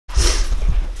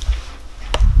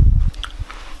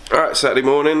Alright, Saturday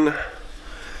morning.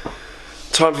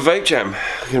 Time for Vapejam.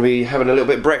 We're going to be having a little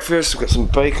bit of breakfast. We've got some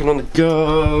bacon on the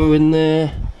go in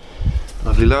there.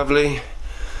 Lovely, lovely.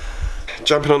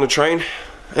 Jumping on the train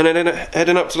and then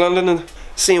heading up to London and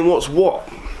seeing what's what.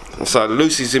 So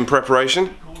Lucy's in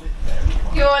preparation.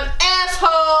 You're an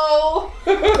asshole!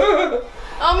 Oh,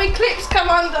 my clips come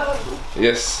undone.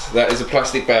 Yes, that is a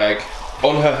plastic bag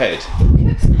on her head.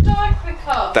 Cooks the dye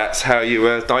quicker. That's how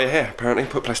you dye your hair, apparently.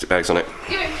 Put plastic bags on it.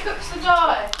 Yeah, it cooks the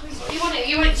dye. You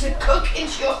want it to cook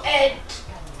into your head.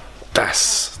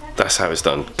 That's how it's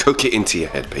done. Cook it into your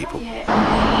head, people. Yeah.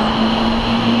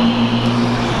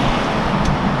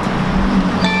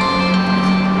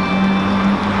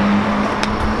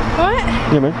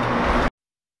 Right? Yeah, man.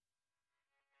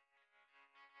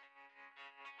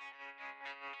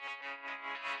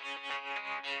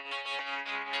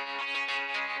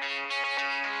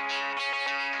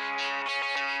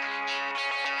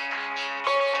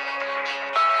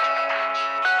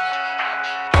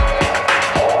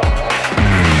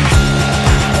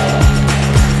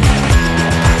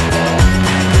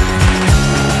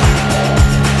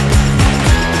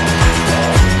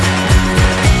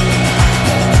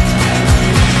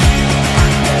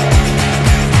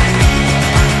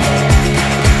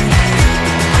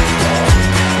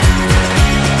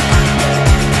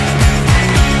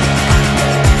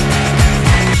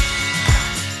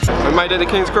 Made it to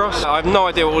King's Cross. I have no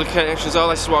idea what all the connections are.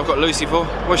 This is what I've got Lucy for.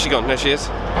 Where's she gone? There she is.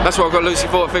 That's what I've got Lucy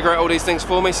for, to figure out all these things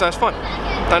for me, so it's fine.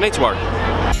 Don't need to worry.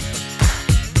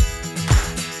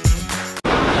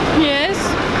 Yes.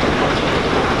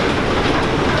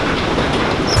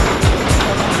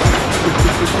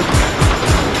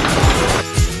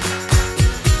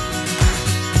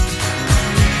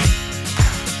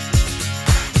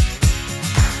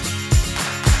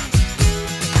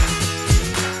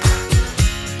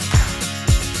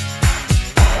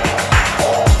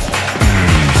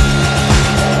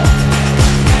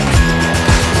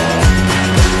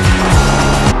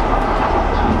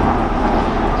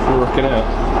 Rocking out.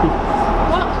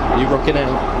 What? Are you rocking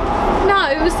out? No,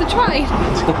 it was the train.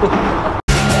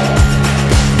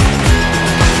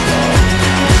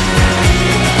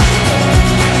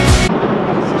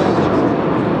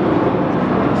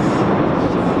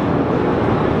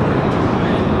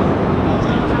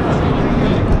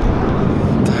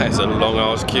 That is a long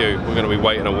ass queue. We're going to be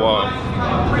waiting a while.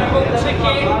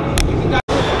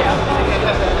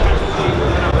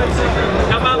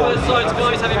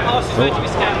 Guys, having passes, where do we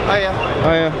scan? Hiya.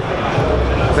 Hiya.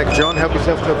 Thank you, John. Help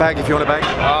yourself to a bag if you want a bag.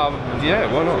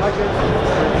 Yeah, why not?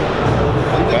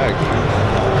 Bag.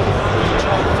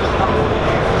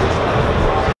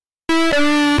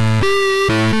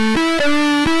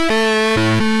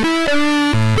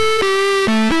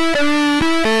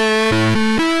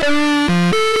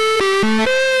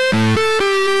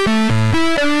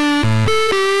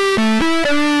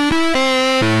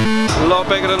 A lot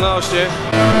bigger than last year.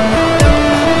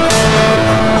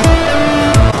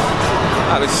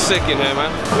 That is sick in here,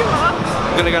 man.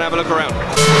 I'm gonna go and have a look around.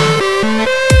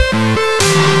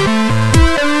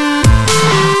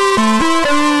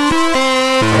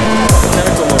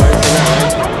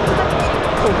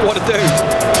 What a dude.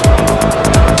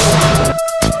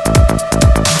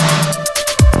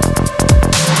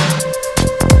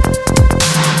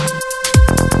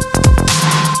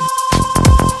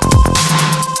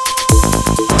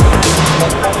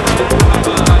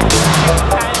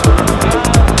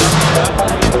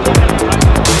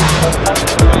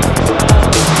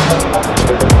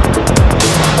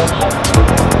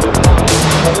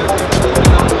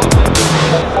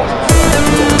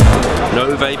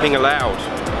 No vaping allowed.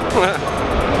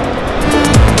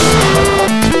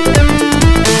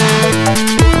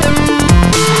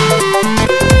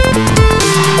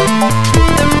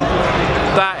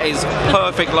 That is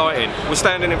perfect lighting. We're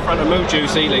standing in front of Moo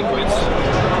Juice e-liquids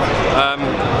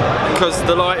because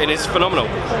the lighting is phenomenal.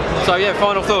 So yeah,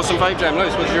 final thoughts on Vapejam.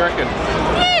 Luce, what do you reckon?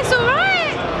 Yeah, it's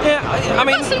alright. Yeah, I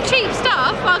mean, I've got some cheap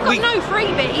stuff, but I've got no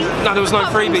freebies. No, there was no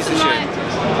freebies this year.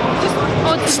 Just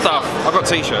odd Stuff. I've got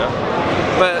a t-shirt.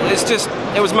 But it's just,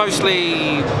 it was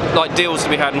mostly like deals to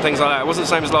be had and things like that. It wasn't the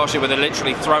same as last year where they're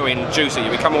literally throwing juice at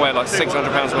you. We come away like £600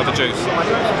 worth of juice.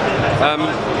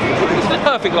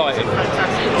 Perfect lighting.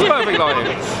 It's perfect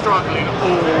lighting. Struggling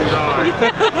all day.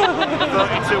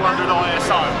 3200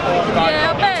 ISO. Yeah,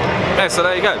 I bet. Yeah, so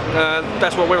there you go.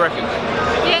 That's what we reckon.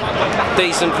 Yeah.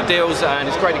 Decent for deals, and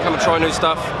it's great to come and try new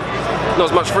stuff.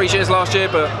 Not as much free shit as last year,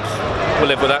 but we'll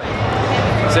live with that.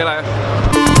 See you later.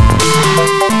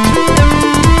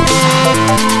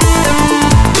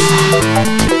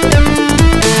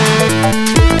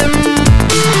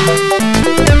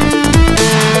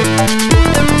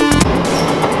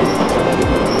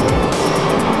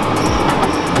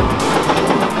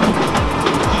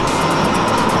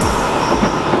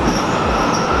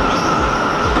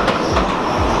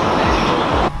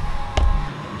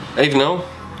 Evening.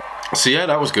 So yeah,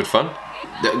 that was good fun.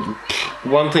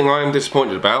 One thing I am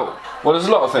disappointed about, well, there's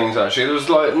a lot of things actually. There was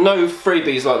like no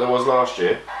freebies like there was last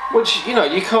year, which, you know,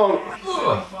 you can't.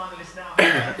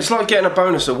 It's like getting a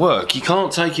bonus at work. You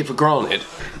can't take it for granted.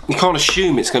 You can't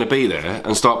assume it's going to be there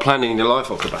and start planning your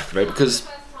life off the back of it, because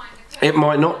it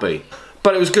might not be.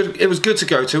 But it was good. It was good to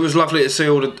go to. It was lovely to see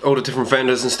all the different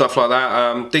vendors and stuff like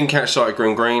that. Didn't catch sight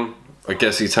of Green. I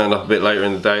guess he turned up a bit later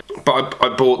in the day. But I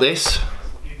bought this.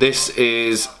 This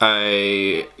is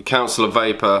a Council of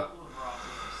Vapor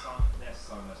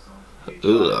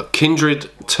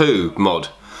Kindred 2 mod,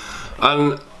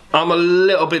 and I'm a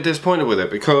little bit disappointed with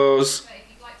it because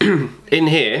in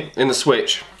here, in the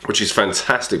switch, which is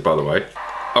fantastic by the way,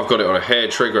 I've got it on a hair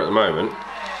trigger at the moment,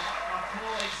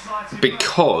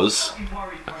 because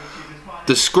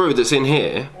the screw that's in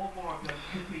here,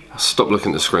 stop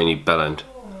looking at the screen, you bellend.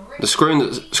 The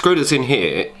screw that's in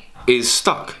here is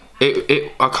stuck.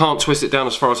 I can't twist it down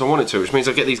as far as I want it to, which means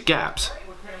I get these gaps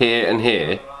here and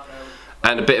here,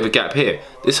 and a bit of a gap here.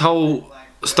 This whole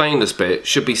stainless bit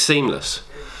should be seamless,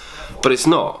 but it's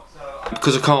not,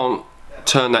 because I can't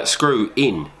turn that screw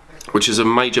in, which is a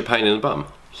major pain in the bum.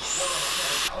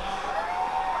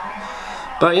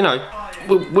 But you know,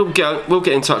 we'll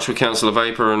get in touch with Council of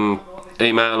Vapor and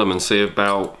email them and see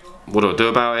about what do I do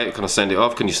about it. Can I send it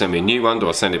off? Can you send me a new one? Do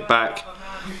I send it back?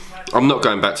 I'm not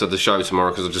going back to the show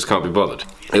tomorrow because I just can't be bothered.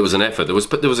 It was an effort. There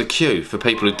was a queue for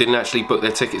people who didn't actually book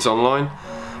their tickets online.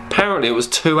 Apparently it was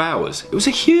 2 hours. It was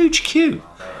a huge queue.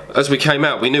 As we came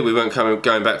out, we knew we weren't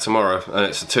going back tomorrow, and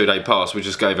it's a 2-day pass. We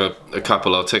just gave a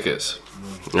couple of tickets.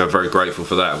 You know, very grateful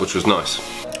for that, which was nice.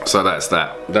 So that's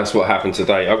that. That's what happened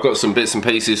today. I've got some bits and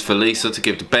pieces for Lisa to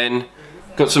give to Ben.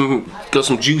 Got some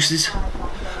juices.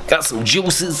 Got some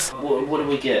juices. What did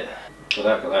we get?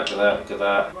 Got that.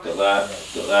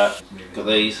 Got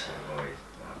these.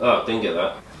 Oh, didn't get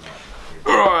that.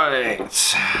 Right.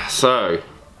 So,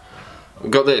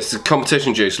 we've got this. It's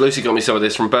competition juice. Lucy got me some of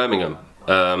this from Birmingham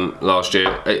last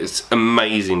year. It's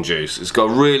amazing juice. It's got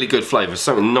a really good flavour.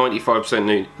 Something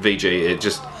 95% VG. It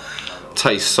just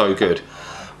tastes so good.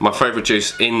 My favourite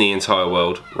juice in the entire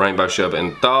world. Rainbow sherbet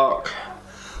and dark.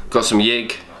 Got some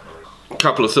Yig. A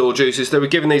couple of Thor juices. They were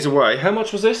giving these away. How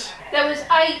much was this? There was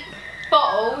 8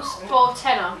 bottles for a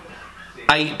tenner.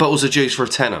 8 bottles of juice for a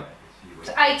tenner. It's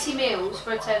 80 mils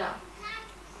for a tenner.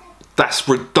 That's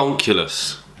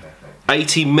redonkulous.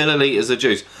 80 millilitres of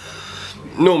juice.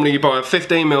 Normally you buy a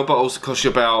 15ml bottles, cost you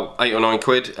about 8 or 9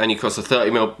 quid, and you buy a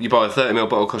 30ml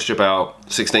bottle, cost you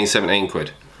about 16, 17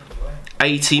 quid.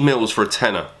 80 mils for a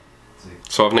tenner.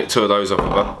 So I've nicked 2 of those off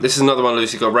of her. This is another one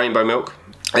Lucy got, rainbow milk.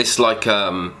 It's like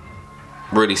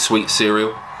really sweet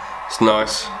cereal. It's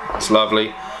nice, it's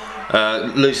lovely.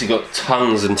 Lucy got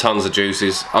tons and tons of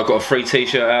juices. I got a free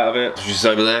t-shirt out of it, which is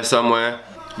over there somewhere.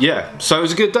 Yeah, so it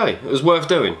was a good day. It was worth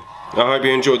doing. I hope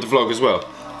you enjoyed the vlog as well.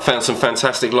 Found some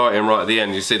fantastic lighting right at the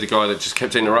end. You see the guy that just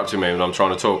kept interrupting me when I'm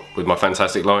trying to talk with my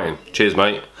fantastic lighting. Cheers,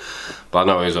 mate. But I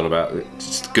know what he was on about.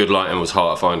 Just good lighting was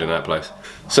hard to find in that place.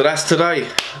 So that's today.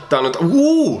 Done and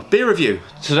ooh, beer review.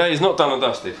 Today is not done and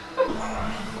dusted.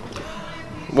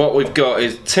 What we've got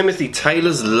is Timothy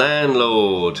Taylor's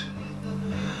Landlord.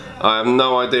 I have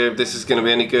no idea if this is going to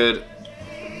be any good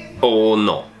or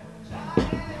not.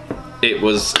 It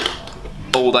was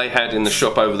all they had in the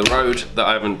shop over the road that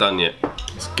I haven't done yet.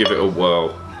 Let's give it a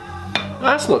whirl.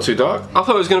 That's not too dark. I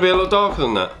thought it was going to be a lot darker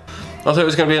than that. I thought it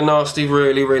was going to be a nasty,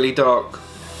 really, really dark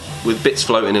with bits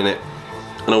floating in it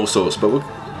and all sorts, but we'll,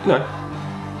 you know.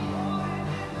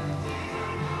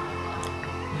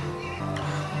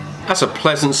 That's a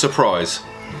pleasant surprise.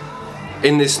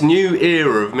 In this new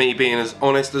era of me being as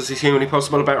honest as is humanly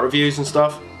possible about reviews and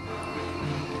stuff,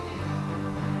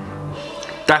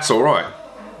 that's alright.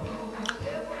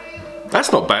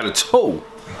 That's not bad at all.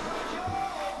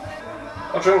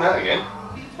 I'll drink that again.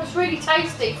 That's really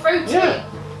tasty, fruity. Yeah,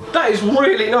 that is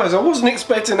really nice. I wasn't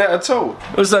expecting that at all.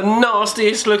 It was the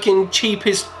nastiest looking,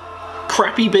 cheapest,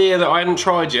 crappy beer that I hadn't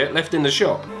tried yet left in the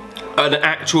shop. An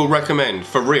actual recommend,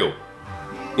 for real.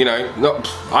 You know,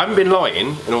 I haven't been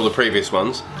lying in all the previous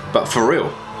ones, but for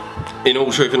real, in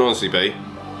all truth and honesty, B.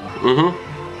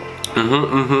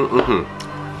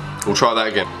 We'll try that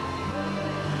again.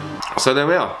 So there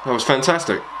we are. That was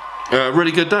fantastic.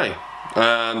 Really good day.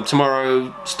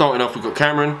 Tomorrow, starting off, we've got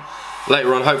Cameron.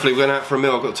 Later on, hopefully, we're going out for a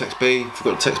meal. I've got to text B.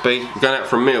 Forgot to text B. We're going out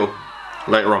for a meal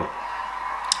later on.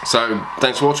 So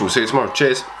thanks for watching. We'll see you tomorrow.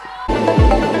 Cheers.